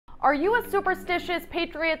Are you a superstitious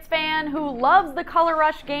Patriots fan who loves the Color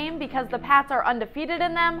Rush game because the Pats are undefeated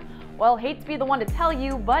in them? Well, hate to be the one to tell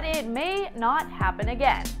you, but it may not happen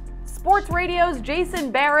again. Sports Radio's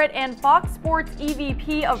Jason Barrett and Fox Sports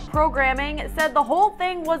EVP of Programming said the whole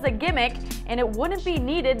thing was a gimmick and it wouldn't be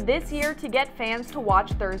needed this year to get fans to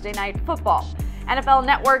watch Thursday Night Football. NFL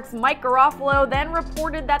Network's Mike Garofalo then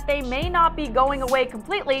reported that they may not be going away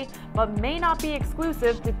completely, but may not be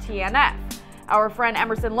exclusive to TNF. Our friend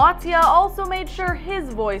Emerson Latzia also made sure his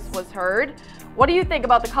voice was heard. What do you think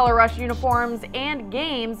about the Color Rush uniforms and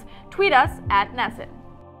games? Tweet us at Nesson.